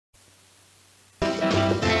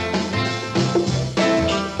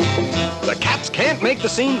can't make the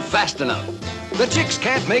scene fast enough. The chicks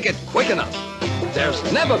can't make it quick enough. There's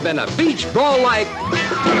never been a beach ball like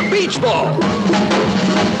Beach Ball.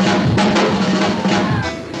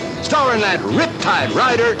 Starring that riptide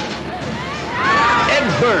rider,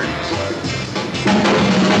 Ed Byrnes.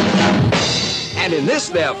 And in this,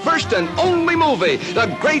 their first and only movie, the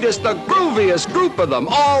greatest, the grooviest group of them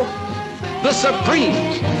all, the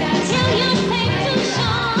Supremes.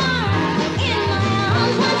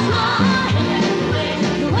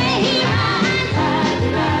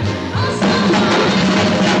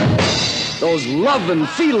 Those lovin',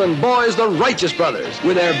 feelin' boys, the Righteous Brothers,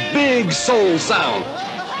 with their big soul sound.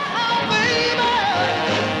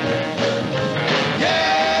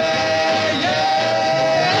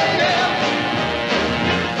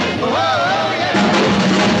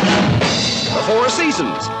 The Four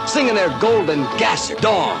Seasons, singing their golden gas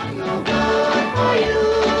dawn.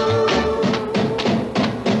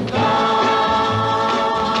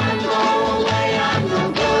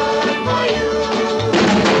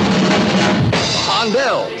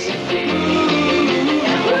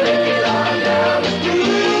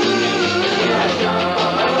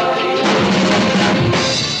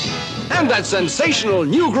 And that sensational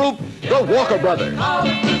new group, the Walker Brothers.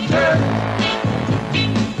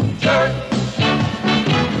 Turn.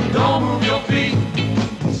 Don't move your feet.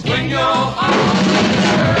 Swing your arms.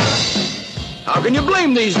 How can you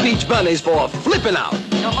blame these beach bunnies for flipping out?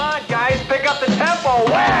 Come on, guys, pick up the tempo.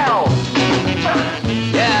 Wow!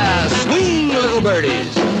 Yeah, swing, little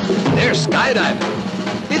birdies. They're skydiving.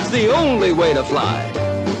 It's the only way to fly.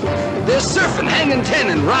 They're surfing, hanging 10,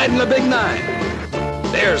 and riding the big 9.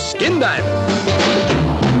 They're skin diving.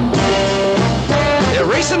 They're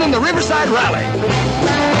racing in the Riverside Rally.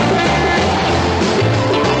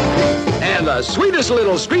 And the sweetest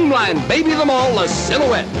little streamlined baby of them all, the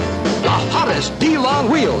Silhouette. The hottest deal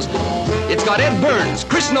on wheels. It's got Ed Byrnes,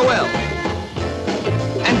 Chris Noel.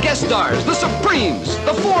 And guest stars, the Supremes,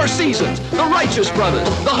 the Four Seasons, the Righteous Brothers,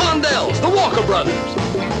 the Hondells, the Walker Brothers.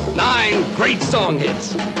 9 great song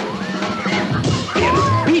hits. And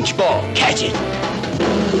it's Beach Ball. Catch it.